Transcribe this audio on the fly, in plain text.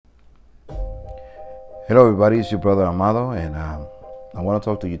Hello, everybody. It's your brother Amado, and I want to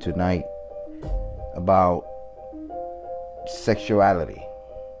talk to you tonight about sexuality.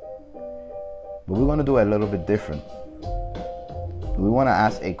 But we're going to do it a little bit different. We want to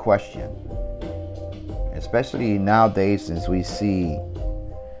ask a question, especially nowadays, since we see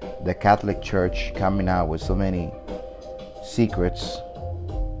the Catholic Church coming out with so many secrets,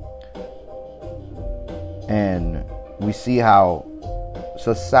 and we see how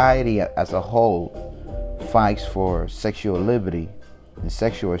society as a whole fights for sexual liberty and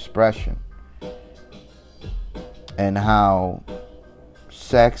sexual expression, and how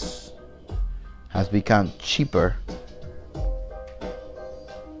sex has become cheaper.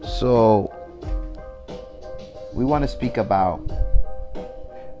 So we want to speak about,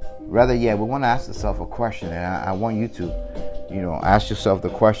 we want to ask ourselves a question, and I want you to, ask yourself the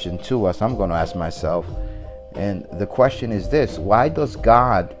question to us. I'm going to ask myself, and the question is this: why does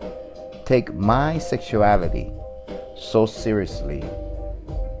God take my sexuality so seriously?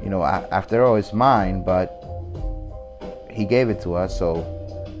 After all, it's mine, but He gave it to us. So,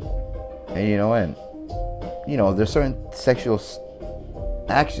 there's certain sexual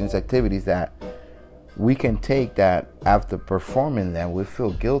actions, activities that we can take that after performing them, we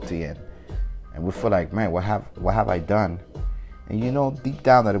feel guilty and we feel like, man, what have I done? And deep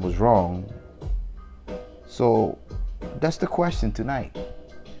down that it was wrong. So that's the question tonight.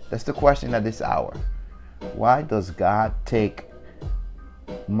 That's the question at this hour. Why does God take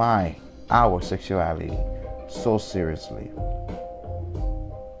our sexuality so seriously?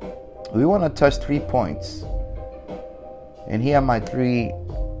 We want to touch 3 points. And here are my 3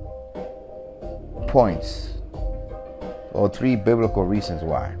 points, or 3 biblical reasons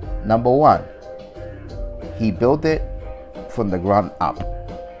why. Number 1, He built it from the ground up.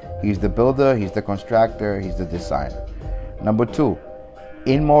 He's the builder, He's the constructor, He's the designer. Number 2,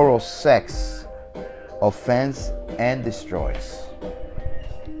 immoral sex offends and destroys.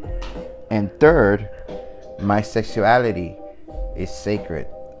 And 3rd, my sexuality is sacred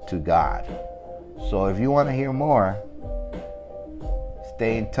to God. So if you want to hear more,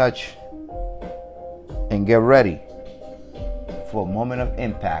 stay in touch and get ready for a moment of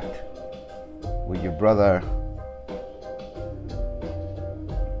impact with your brother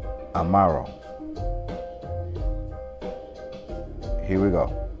Amaro. Here we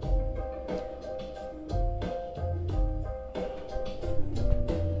go.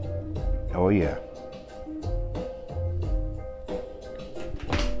 Oh yeah.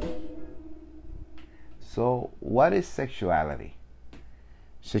 So, what is sexuality?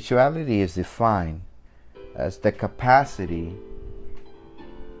 Sexuality is defined as the capacity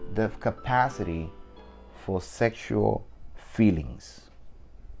for sexual feelings.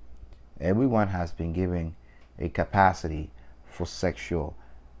 Everyone has been given a capacity for sexual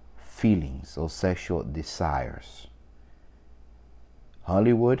feelings or sexual desires.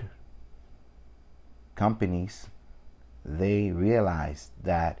 Hollywood companies, they realize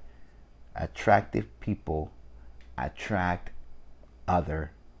that attractive people attract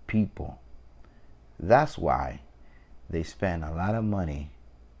other people. That's why they spend a lot of money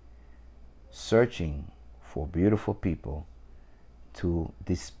searching for beautiful people to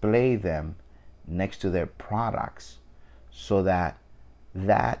display them next to their products, so that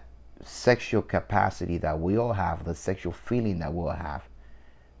sexual capacity that we all have, the sexual feeling that we'll have,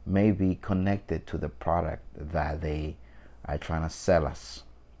 may be connected to the product that they are trying to sell us.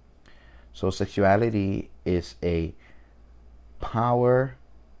 So sexuality is a power,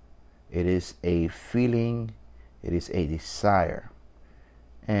 it is a feeling, it is a desire.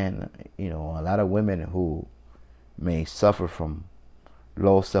 And a lot of women who may suffer from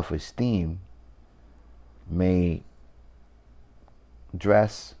low self-esteem may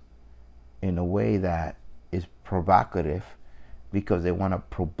dress in a way that is provocative because they want to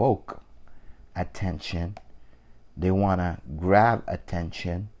provoke attention, they want to grab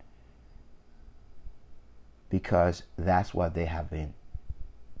attention, because that's what they have been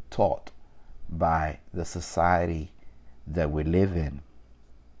taught by the society that we live in.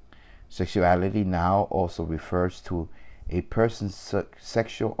 Sexuality now also refers to a person's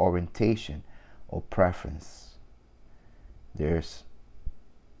sexual orientation or preference. There's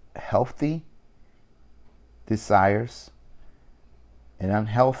healthy desires and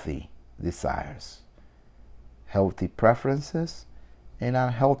unhealthy desires, healthy preferences and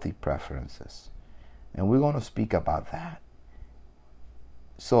unhealthy preferences. And we're going to speak about that.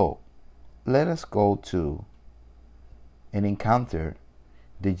 So let us go to an encounter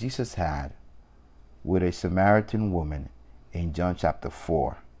that Jesus had with a Samaritan woman in John chapter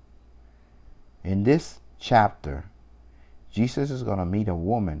 4. In this chapter, Jesus is going to meet a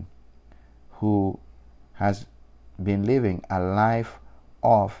woman who has been living a life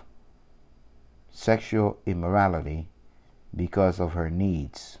of sexual immorality because of her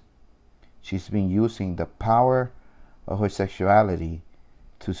needs. She's been using the power of her sexuality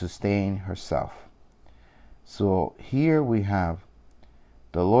to sustain herself. So here we have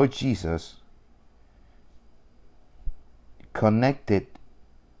the Lord Jesus connected,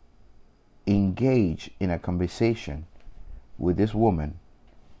 engaged in a conversation with this woman.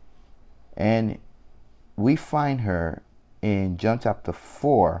 And we find her in John chapter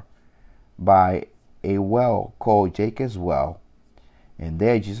 4 by a well called Jacob's Well. And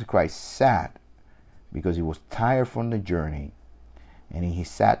there Jesus Christ sat because he was tired from the journey. And he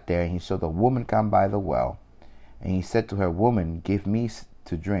sat there and he saw the woman come by the well. And he said to her, "Woman, give me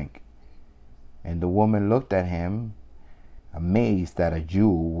to drink." And the woman looked at him, amazed that a Jew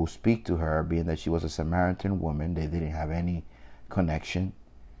would speak to her, being that she was a Samaritan woman. They didn't have any connection.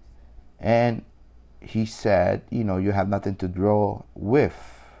 And he said, "You have nothing to draw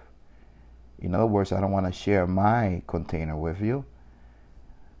with." In other words, I don't want to share my container with you.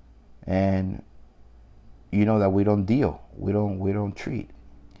 And you know that we don't deal. We don't treat.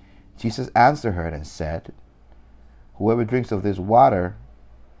 Jesus answered her and said, "Whoever drinks of this water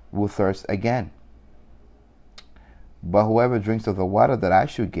will thirst again. But whoever drinks of the water that I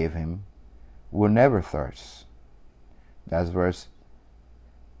should give him will never thirst." That's verse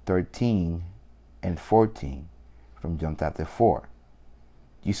 13 and 14 from John chapter 4.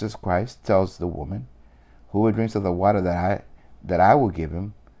 Jesus Christ tells the woman, "Whoever drinks of the water that I will give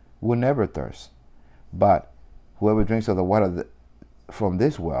him will never thirst. But whoever drinks of the water from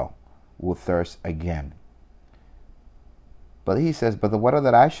this well will thirst again." But he says, "But the water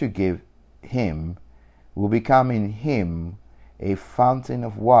that I should give him will become in him a fountain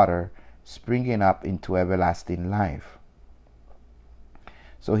of water springing up into everlasting life."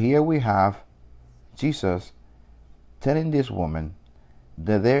 So here we have Jesus telling this woman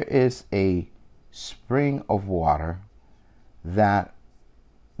that there is a spring of water that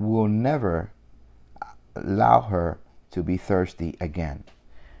will never allow her to be thirsty again.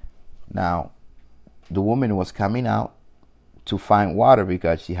 Now, the woman was coming out to find water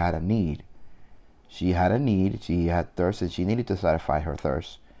because she had a need. She had a need, she had thirst, and she needed to satisfy her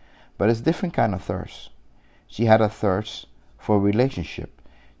thirst. But it's a different kind of thirst. She had a thirst for relationship.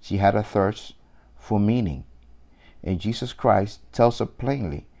 She had a thirst for meaning. And Jesus Christ tells her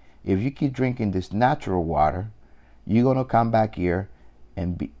plainly, if you keep drinking this natural water, you're going to come back here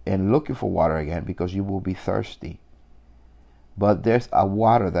and looking for water again because you will be thirsty. But there's a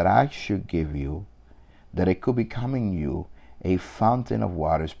water that I should give you, that it could become in you a fountain of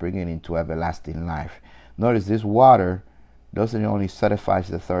water springing into everlasting life. Notice this water doesn't only satisfy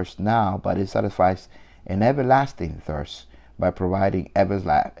the thirst now, but it satisfies an everlasting thirst by providing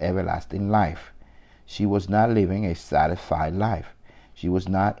everlasting life. She was not living a satisfied life. She was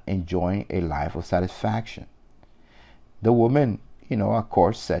not enjoying a life of satisfaction. The woman, of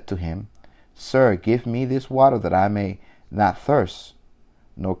course, said to him, "Sir, give me this water that I may not thirst,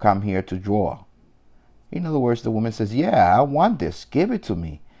 nor come here to draw." In other words, the woman says, "Yeah, I want this. Give it to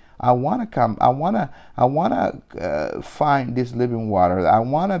me. I want to come. I want to find this living water. I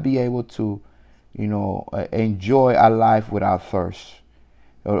want to be able to, enjoy a life without thirst.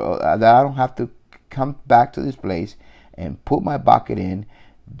 That I don't have to come back to this place and put my bucket in,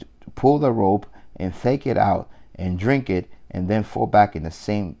 pull the rope, and take it out and drink it, and then fall back in the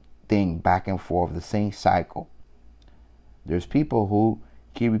same thing, back and forth, the same cycle." There's people who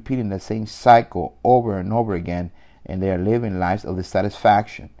keep repeating the same cycle over and over again, and they are living lives of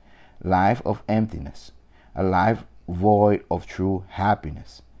dissatisfaction, life of emptiness, a life void of true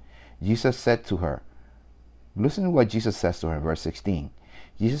happiness. Jesus said to her, listen to what Jesus says to her, verse 16.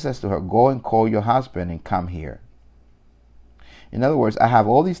 Jesus says to her, "Go and call your husband and come here." In other words, I have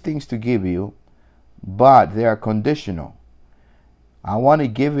all these things to give you, but they are conditional. I want to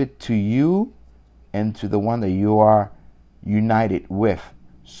give it to you and to the one that you are united with.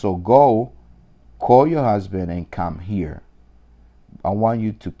 So go, call your husband and come here. I want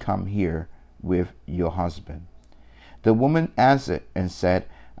you to come here with your husband. The woman answered and said,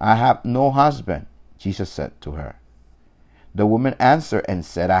 "I have no husband." Jesus said to her. The woman answered and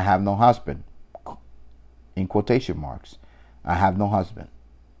said, "I have no husband." In quotation marks. I have no husband.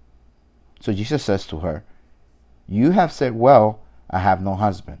 So Jesus says to her, "You have said well, I have no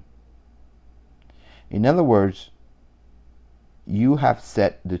husband." In other words, you have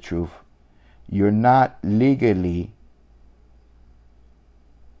said the truth. You're not legally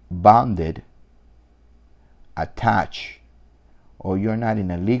bonded, attached, or you're not in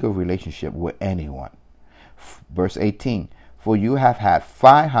a legal relationship with anyone. Verse 18, "For you have had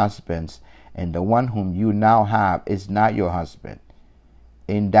 5 husbands, and the one whom you now have is not your husband.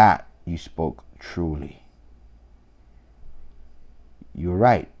 In that you spoke truly. You're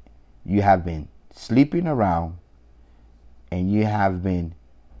right. You have been sleeping around, and you have been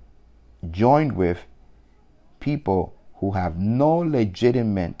joined with people who have no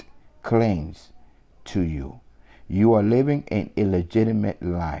legitimate claims to you. You are living an illegitimate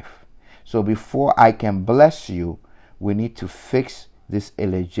life. So before I can bless you, we need to fix this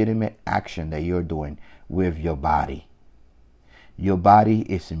illegitimate action that you're doing with your body. Your body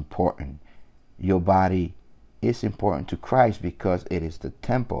is important. Your body is important to Christ because it is the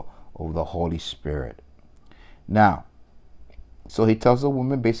temple of the Holy Spirit. Now, so he tells the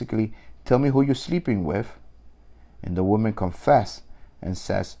woman basically, tell me who you're sleeping with. And the woman confesses and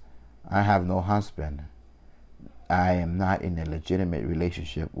says, I have no husband. I am not in a legitimate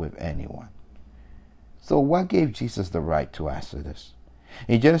relationship with anyone. So what gave Jesus the right to answer this?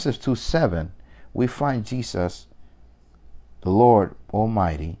 In Genesis 2:7, we find Jesus, the Lord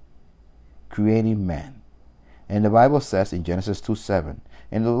Almighty, creating man. And the Bible says in Genesis 2:7,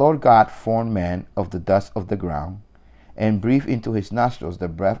 and the Lord God formed man of the dust of the ground, and breathed into his nostrils the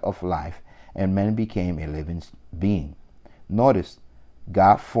breath of life, and man became a living being. Notice,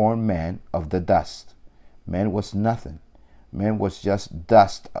 God formed man of the dust. Man was nothing. Man was just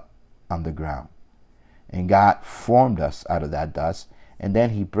dust on the ground. And God formed us out of that dust, and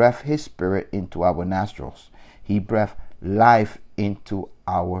then he breathed his spirit into our nostrils. He breathed life into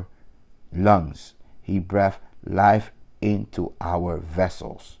our lungs. He breathed life into our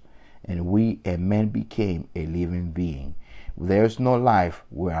vessels. And man became a living being. There's no life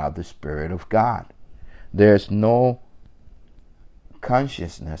without the Spirit of God. There's no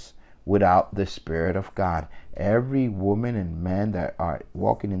consciousness without the Spirit of God. Every woman and man that are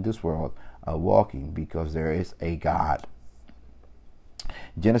walking in this world are walking because there is a God.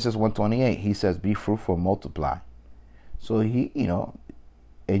 Genesis 1:28, he says, be fruitful, multiply. So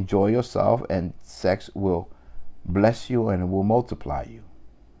enjoy yourself, and sex will bless you and it will multiply you.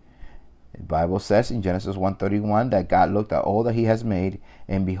 The Bible says in Genesis 1:31 that God looked at all that he has made,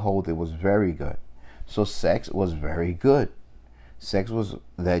 and behold, it was very good. So sex was very good. The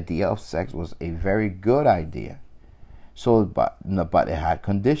idea of sex was a very good idea. So, but it had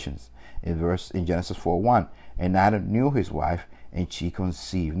conditions. In Genesis 4:1, and Adam knew his wife, and she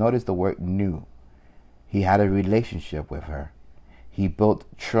conceived. Notice the word knew. He had a relationship with her. He built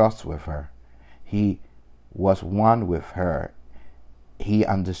trust with her. He was one with her. He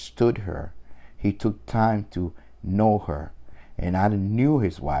understood her. He took time to know her. And Adam knew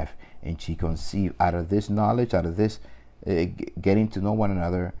his wife, and she conceived. Out of this knowledge, out of this getting to know one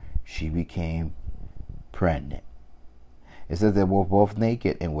another, she became pregnant. It says they were both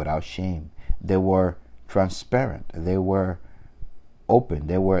naked and without shame. They were transparent. They were open.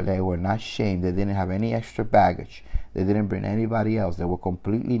 They were not shamed. They didn't have any extra baggage. They didn't bring anybody else. They were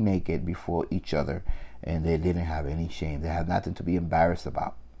completely naked before each other, and they didn't have any shame. They had nothing to be embarrassed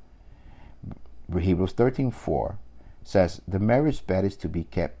about. Hebrews 13:4 says the marriage bed is to be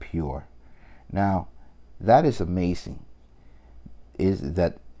kept pure. Now, that is amazing. Is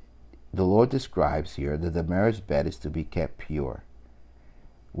that the Lord describes here that the marriage bed is to be kept pure.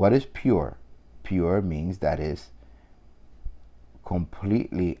 What is pure? Pure means that is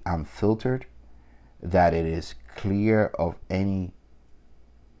completely unfiltered, that it is clear of anything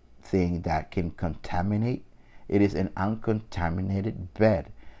that can contaminate. It is an uncontaminated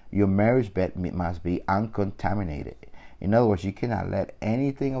bed. Your marriage bed must be uncontaminated. In other words, you cannot let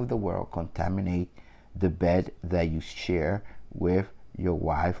anything of the world contaminate the bed that you share with your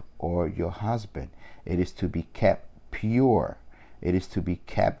wife or your husband. It is to be kept pure. It is to be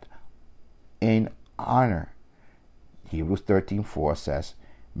kept in honor. Hebrews 13:4 says,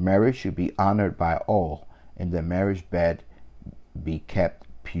 marriage should be honored by all, and the marriage bed be kept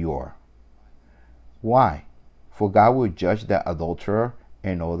pure. Why? For God will judge the adulterer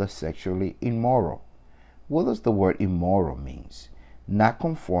and all the sexually immoral. What does the word immoral means? Not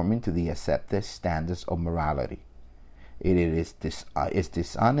conforming to the accepted standards of morality. It is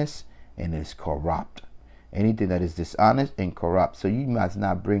dishonest and it is corrupt. Anything that is dishonest and corrupt. So you must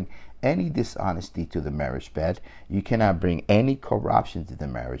not bring any dishonesty to the marriage bed. You cannot bring any corruption to the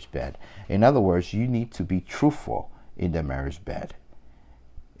marriage bed. In other words, you need to be truthful in the marriage bed.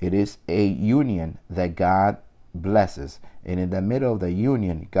 It is a union that God blesses, and in the middle of the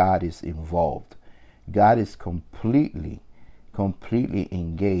union, God is involved. God is completely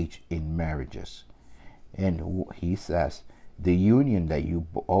engaged in marriages. And he says the union that you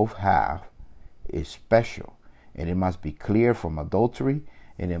both have is special, and it must be clear from adultery,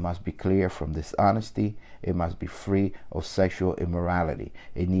 and it must be clear from dishonesty. It must be free of sexual immorality.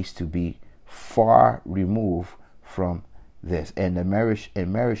 It needs to be far removed from this, and marriage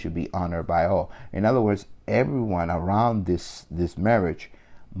should be honored by all. In other words, everyone around this marriage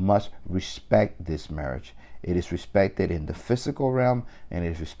must respect this marriage. It is respected in the physical realm, and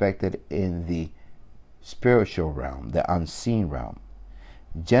it is respected in the spiritual realm, the unseen realm.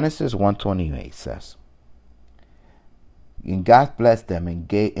 Genesis 1:28 says, and God blessed them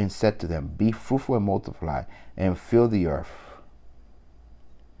and said to them, be fruitful and multiply and fill the earth.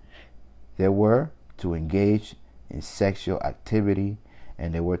 They were to engage in sexual activity,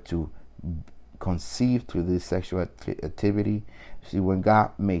 and they were to conceive through this sexual activity. See, when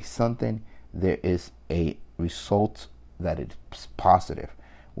God makes something, there is a result that is positive.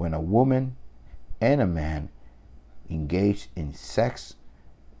 When a woman and a man engage in sex,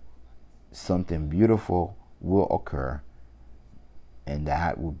 something beautiful will occur, and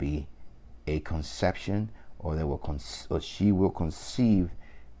that will be a conception, or she will conceive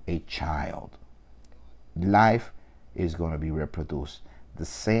a child. Life is going to be reproduced. The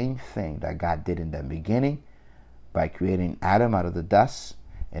same thing that God did in the beginning by creating Adam out of the dust,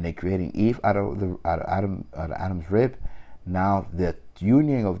 and then creating Eve out of Adam's rib. Now the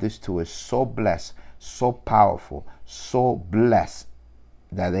union of these two is so blessed, so powerful, so blessed,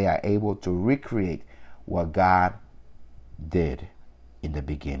 that they are able to recreate what God did in the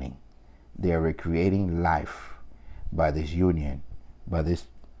beginning. They are recreating life by this union, by this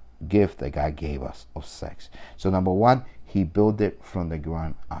gift that God gave us of sex. So number one, he built it from the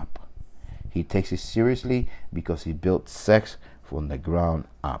ground up. He takes it seriously because he built sex from the ground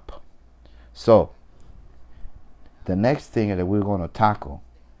up. So the next thing that we're going to tackle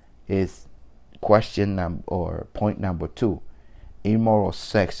is point number 2. Immoral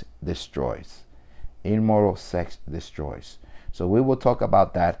sex destroys. Immoral sex destroys. So we will talk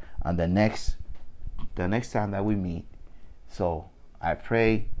about that on the next time that we meet. So I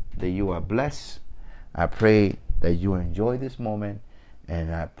pray that you are blessed. I pray that you enjoy this moment,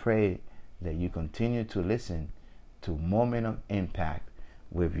 and I pray that you continue to listen to Moment of Impact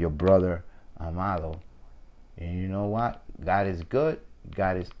with your brother Amado. And you know what? God is good,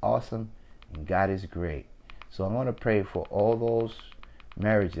 God is awesome, and God is great. So I'm going to pray for all those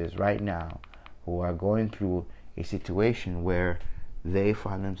marriages right now who are going through a situation where they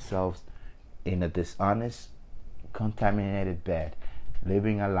find themselves in a dishonest, contaminated bed,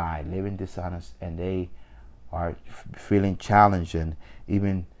 living a lie, living dishonest, and they are feeling challenged, and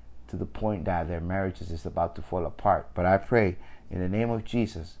even to the point that their marriages is about to fall apart. But I pray in the name of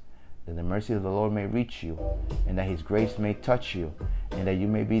Jesus that the mercy of the Lord may reach you, and that his grace may touch you, and that you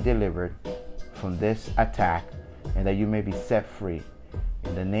may be delivered from this attack, and that you may be set free.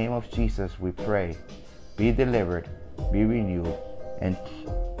 In the name of Jesus we pray. Be delivered, be renewed, and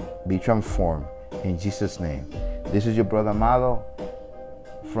be transformed in Jesus' name. This is your brother Amado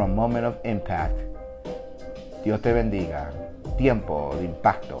from Moment of Impact. Dios te bendiga. Tiempo de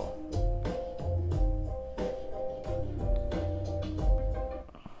impacto.